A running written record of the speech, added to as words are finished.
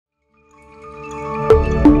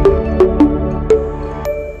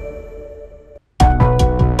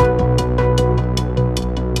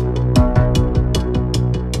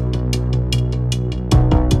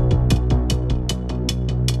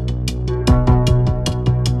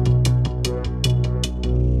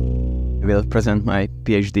will present my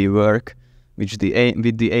PhD work, with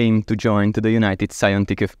the aim to join to the united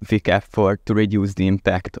scientific effort to reduce the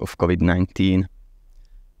impact of COVID-19.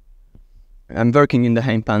 I'm working in the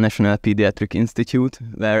Heimpál National Pediatric Institute,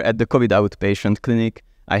 where at the COVID outpatient clinic,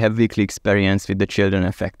 I have weekly experience with the children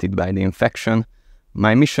affected by the infection.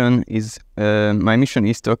 My mission is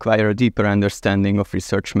to acquire a deeper understanding of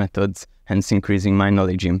research methods, hence increasing my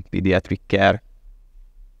knowledge in pediatric care.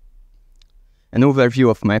 An overview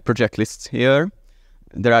of my project lists here.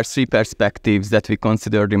 There are 3 perspectives that we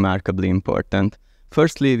consider remarkably important.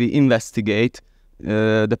 Firstly, we investigate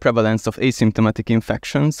the prevalence of asymptomatic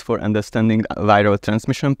infections for understanding viral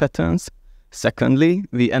transmission patterns. Secondly,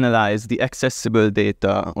 we analyze the accessible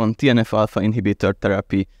data on TNF-alpha inhibitor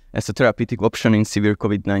therapy as a therapeutic option in severe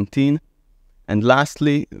COVID-19. And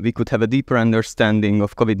lastly, we could have a deeper understanding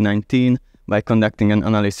of COVID-19 by conducting an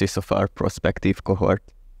analysis of our prospective cohort.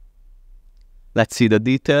 Let's see the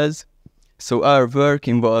details. So our work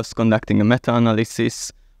involves conducting a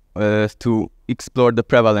meta-analysis to explore the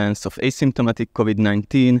prevalence of asymptomatic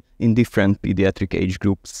COVID-19 in different pediatric age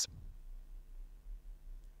groups.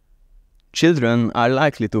 Children are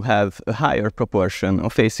likely to have a higher proportion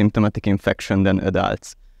of asymptomatic infection than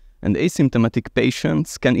adults, and asymptomatic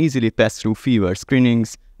patients can easily pass through fever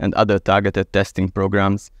screenings and other targeted testing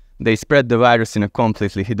programs. They spread the virus in a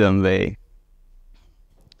completely hidden way.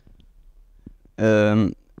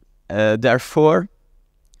 Therefore,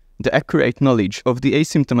 the accurate knowledge of the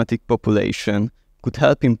asymptomatic population could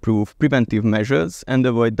help improve preventive measures and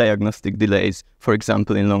avoid diagnostic delays, for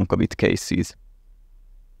example, in long COVID cases.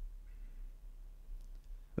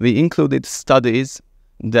 We included studies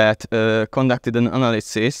that conducted an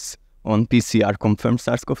analysis on PCR-confirmed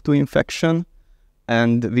SARS-CoV-2 infection,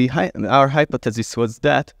 and our hypothesis was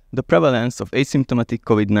that the prevalence of asymptomatic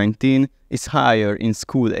COVID-19 is higher in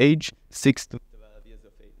school age, 6 to 12 years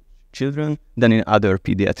of age children, than in other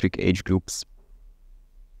pediatric age groups.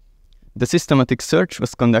 The systematic search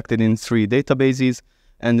was conducted in 3 databases,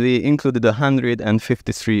 and we included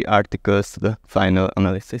 153 articles to the final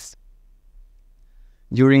analysis.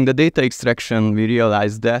 During the data extraction, we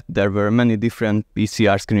realized that there were many different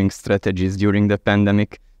PCR screening strategies during the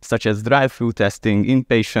pandemic, such as drive-through testing,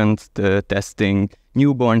 inpatient testing,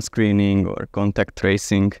 newborn screening, or contact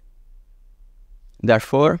tracing.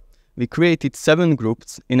 Therefore, we created 7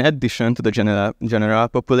 groups in addition to the general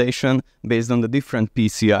population based on the different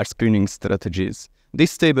PCR screening strategies.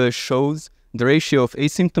 This table shows the ratio of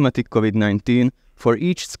asymptomatic COVID-19 for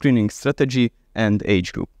each screening strategy and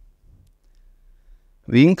age group.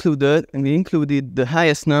 We included the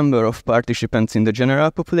highest number of participants in the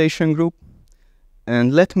general population group,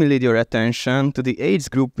 and let me lead your attention to the age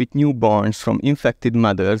group with newborns from infected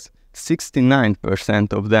mothers.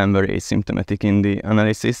 69% of them were asymptomatic in the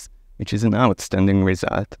analysis, which is an outstanding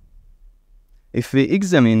result. If we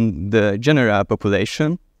examine the general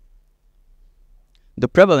population, the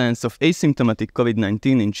prevalence of asymptomatic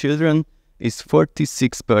COVID-19 in children is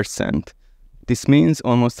 46%. This means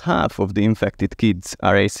almost half of the infected kids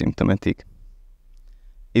are asymptomatic.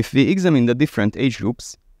 If we examine the different age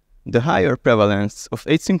groups, the higher prevalence of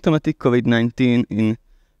asymptomatic COVID-19 in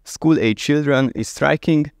school-age children is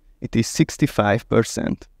striking. It is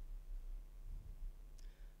 65%.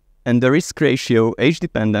 And the risk ratio age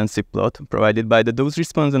dependency plot provided by the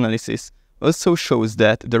dose-response analysis also shows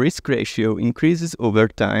that the risk ratio increases over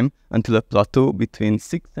time until a plateau between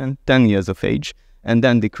 6 and 10 years of age and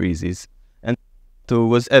then decreases. And that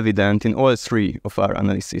was evident in all 3 of our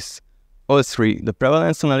analyses. All 3, the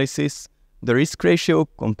prevalence analysis, the risk ratio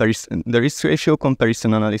comparison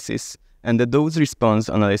analysis, and the dose-response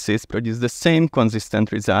analysis produced the same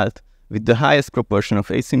consistent result with the highest proportion of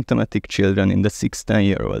asymptomatic children in the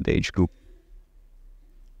 6-10-year-old age group.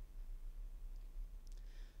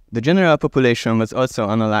 The general population was also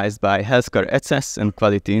analyzed by healthcare access and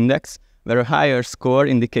quality index, where a higher score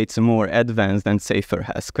indicates a more advanced and safer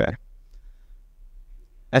healthcare.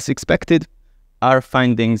 As expected, our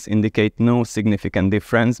findings indicate no significant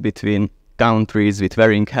difference between countries with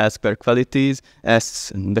varying healthcare qualities,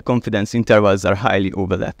 as the confidence intervals are highly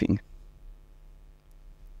overlapping.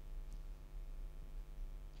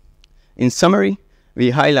 In summary,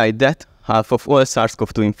 we highlight that half of all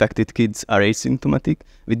SARS-CoV-2 infected kids are asymptomatic,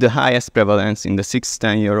 with the highest prevalence in the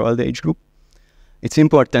 6-10-year-old age group. It's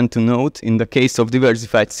important to note, in the case of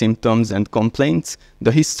diversified symptoms and complaints,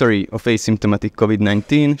 the history of asymptomatic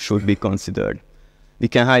COVID-19 should be considered. We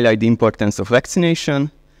can highlight the importance of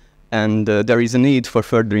vaccination, and there is a need for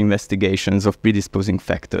further investigations of predisposing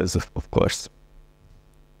factors, of course.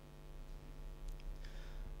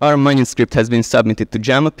 Our manuscript has been submitted to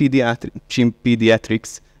JAMA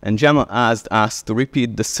Pediatrics, And Gemma asked us to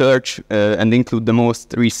repeat the search and include the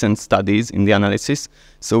most recent studies in the analysis.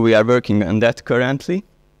 So we are working on that currently.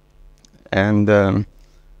 And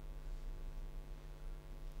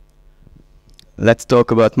let's talk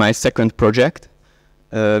about my second project.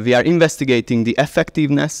 We are investigating the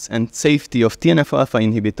effectiveness and safety of TNF-alpha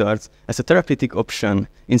inhibitors as a therapeutic option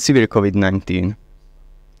in severe COVID-19.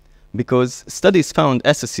 Because studies found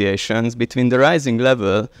associations between the rising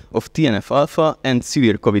level of TNF-alpha and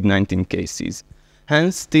severe COVID-19 cases.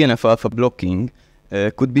 Hence, TNF-alpha blocking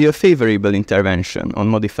could be a favorable intervention on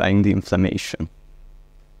modifying the inflammation.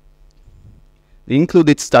 We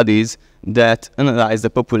included studies that analyzed the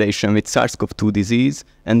population with SARS-CoV-2 disease,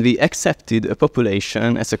 and we accepted a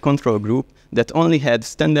population as a control group that only had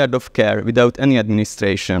standard of care without any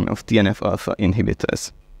administration of TNF-alpha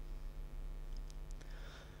inhibitors.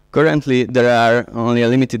 Currently, there are only a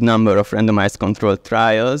limited number of randomized controlled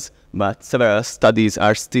trials, but several studies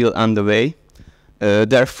are still underway.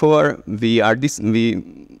 Therefore, we are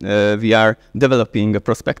developing a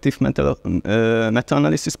prospective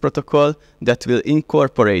meta-analysis protocol that will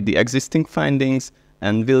incorporate the existing findings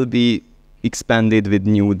and will be expanded with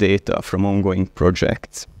new data from ongoing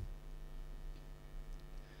projects.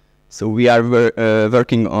 So we are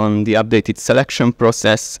working on the updated selection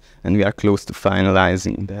process, and we are close to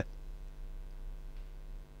finalizing that.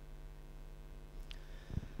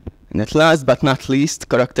 And at last but not least,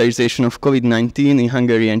 characterization of COVID-19 in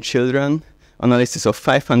Hungarian children, analysis of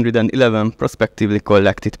 511 prospectively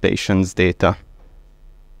collected patients' data.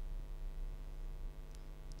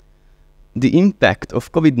 The impact of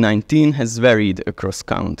COVID-19 has varied across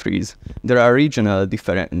countries. There are regional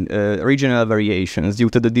variations due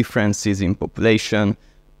to the differences in population,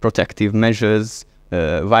 protective measures,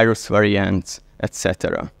 virus variants,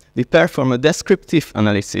 etc. We perform a descriptive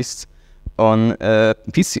analysis on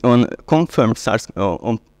confirmed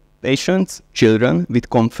on patients, children with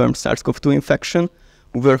confirmed SARS-CoV-2 infection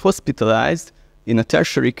who were hospitalized in a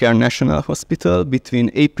tertiary care national hospital between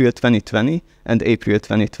April 2020 and April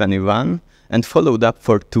 2021 and followed up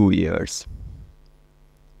for 2 years.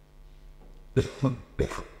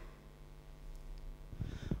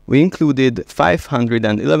 We included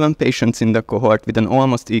 511 patients in the cohort with an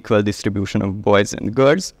almost equal distribution of boys and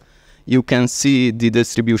girls. You can see the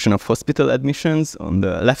distribution of hospital admissions on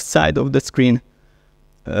the left side of the screen.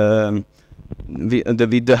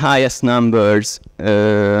 With the highest numbers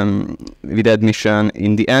with admission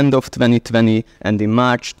in the end of 2020 and in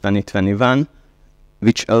March 2021,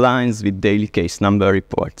 which aligns with daily case number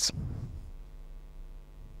reports.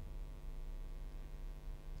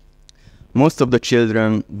 Most of the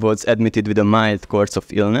children was admitted with a mild course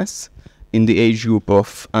of illness in the age group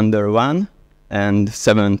of under 1 and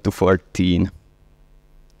 7 to 14.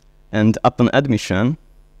 And upon admission,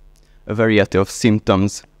 a variety of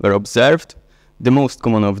symptoms were observed. The most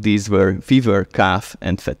common of these were fever, cough,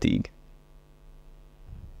 and fatigue.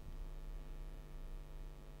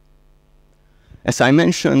 As I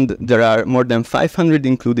mentioned, there are more than 500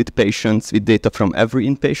 included patients with data from every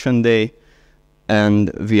inpatient day, and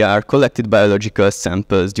we are collected biological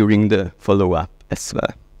samples during the follow-up as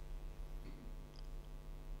well.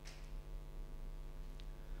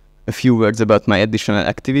 A few words about my additional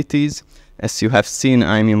activities. As you have seen,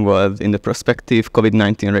 I'm involved in the prospective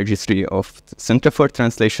COVID-19 registry of Center for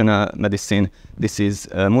Translational Medicine. This is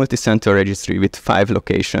a multi-center registry with 5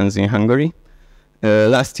 locations in Hungary.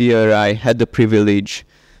 Last year, I had the privilege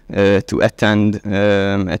to attend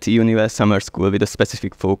at the UNIVEL Summer School with a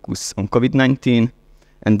specific focus on COVID-19.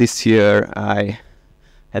 And this year, I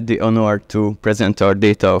had the honor to present our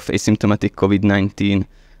data of asymptomatic COVID-19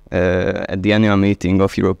 at the annual meeting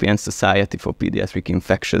of European Society for Pediatric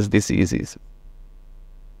Infectious Diseases.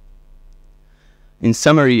 In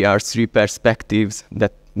summary, are 3 perspectives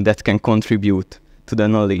that can contribute to the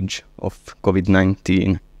knowledge of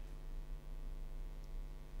COVID-19.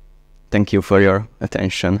 Thank you for your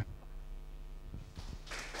attention.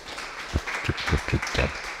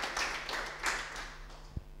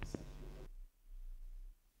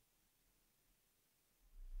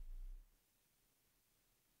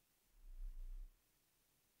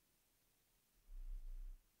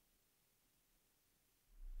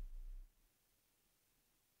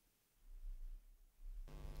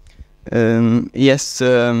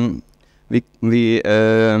 We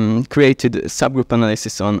created subgroup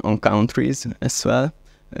analysis on countries as well.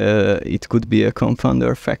 It could be a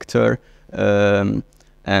confounder factor, and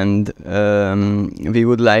we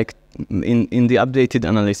would like, in the updated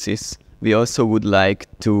analysis, we also would like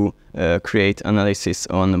to create analysis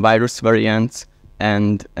on virus variants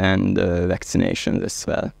and vaccinations as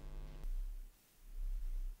well.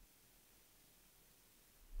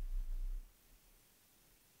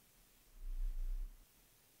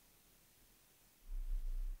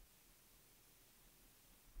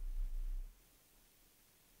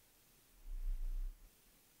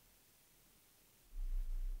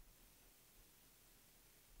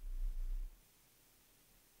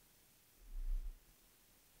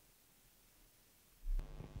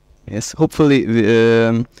 Yes, hopefully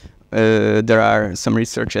there are some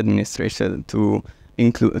research administrators to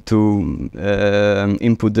include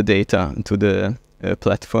input the data to the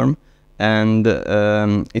platform, and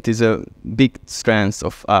it is a big strength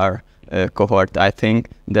of our cohort. I think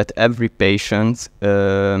that every patient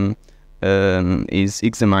is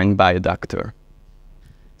examined by a doctor.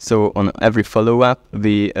 So on every follow-up,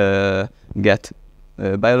 we get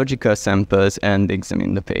biological samples and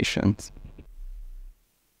examine the patient.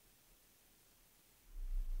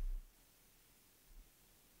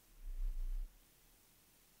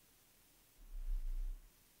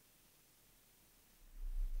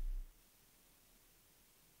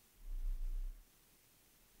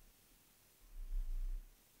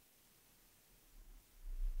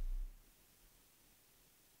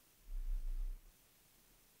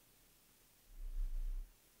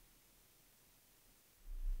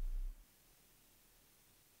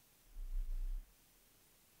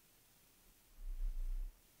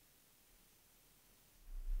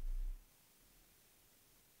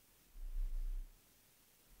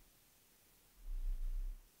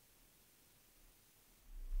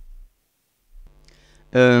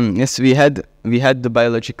 Yes, we had the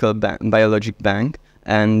biologic bank,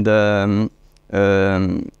 and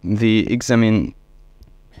we examine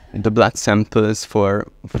the blood samples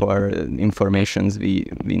for informations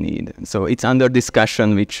we need. So it's under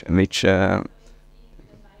discussion which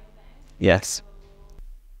yes.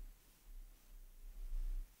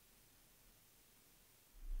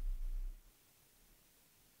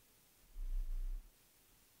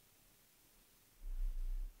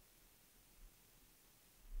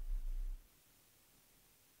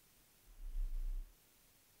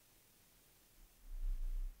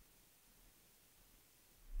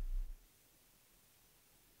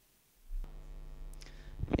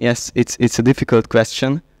 Yes, it's a difficult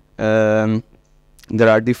question. There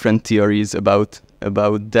are different theories about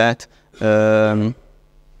that.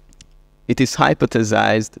 It is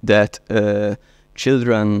hypothesized that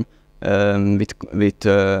children with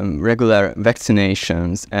regular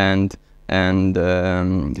vaccinations and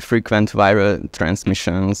frequent viral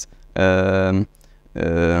transmissions,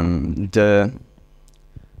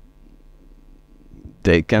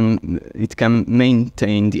 it can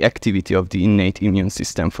maintain the activity of the innate immune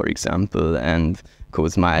system, for example, and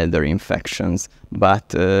cause milder infections.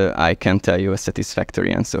 But I can't tell you a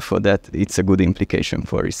satisfactory answer for that. It's a good implication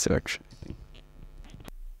for research.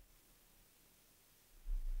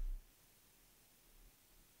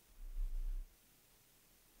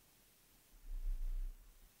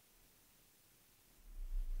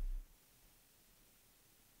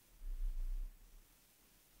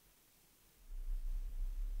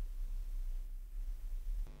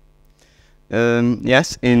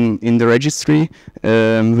 Yes, in the registry,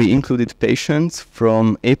 we included patients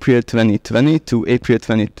from April 2020 to April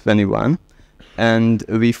 2021, and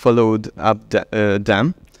we followed up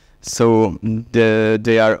them. So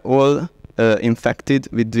they are all infected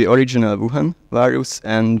with the original Wuhan virus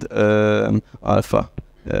and alpha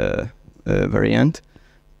variant.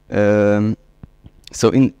 So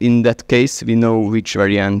in that case, we know which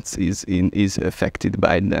variant is affected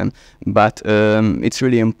by them. But it's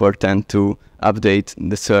really important to update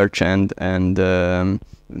the search and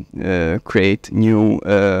create new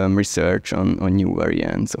research on new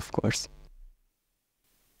variants, of course.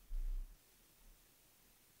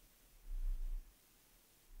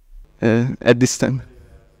 At this time.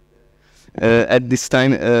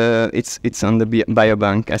 It's on the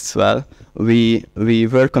biobank as well. We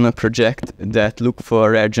work on a project that look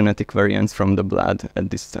for rare genetic variants from the blood at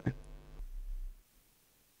this time.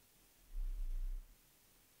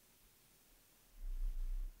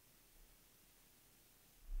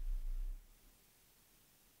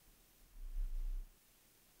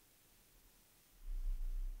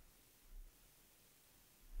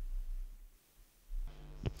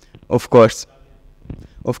 Of course.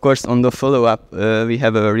 Of course, on the follow-up, we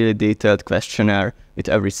have a really detailed questionnaire with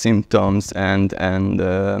every symptoms, and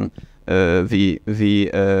we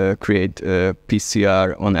create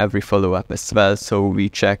PCR on every follow-up as well. So we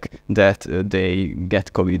check that they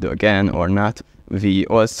get COVID again or not. We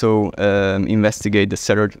also investigate the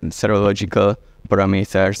serological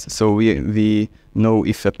parameters, so we know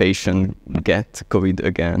if a patient gets COVID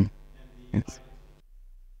again. Yes.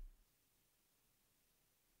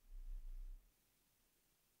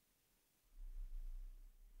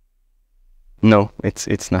 No,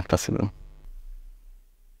 it's not possible.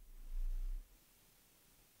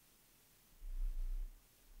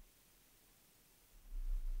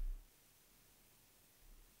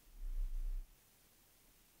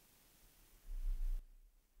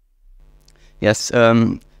 Yes,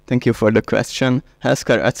 Thank you for the question.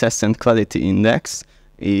 Healthcare Assessment Quality Index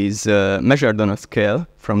is measured on a scale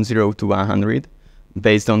from 0 to 100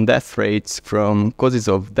 based on death rates from causes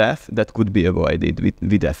of death that could be avoided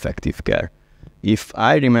with effective care. If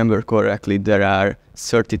I remember correctly, there are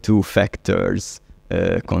 32 factors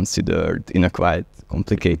considered in a quite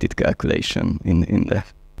complicated calculation in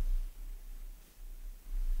death.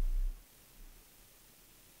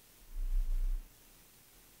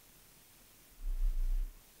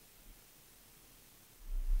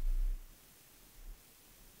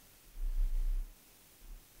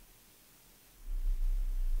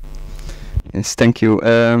 Yes, thank you.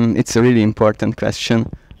 It's a really important question.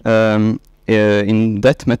 In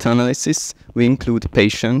that meta-analysis, we include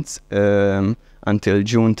patients until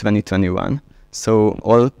June 2021. So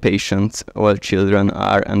all patients, all children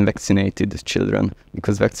are unvaccinated children,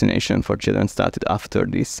 because vaccination for children started after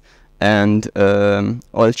this. And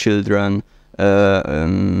all children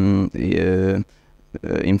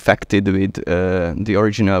infected with the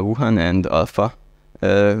original Wuhan and Alpha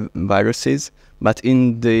viruses. But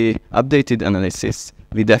in the updated analysis,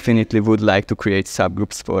 we definitely would like to create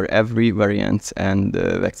subgroups for every variant and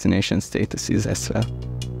vaccination statuses as well.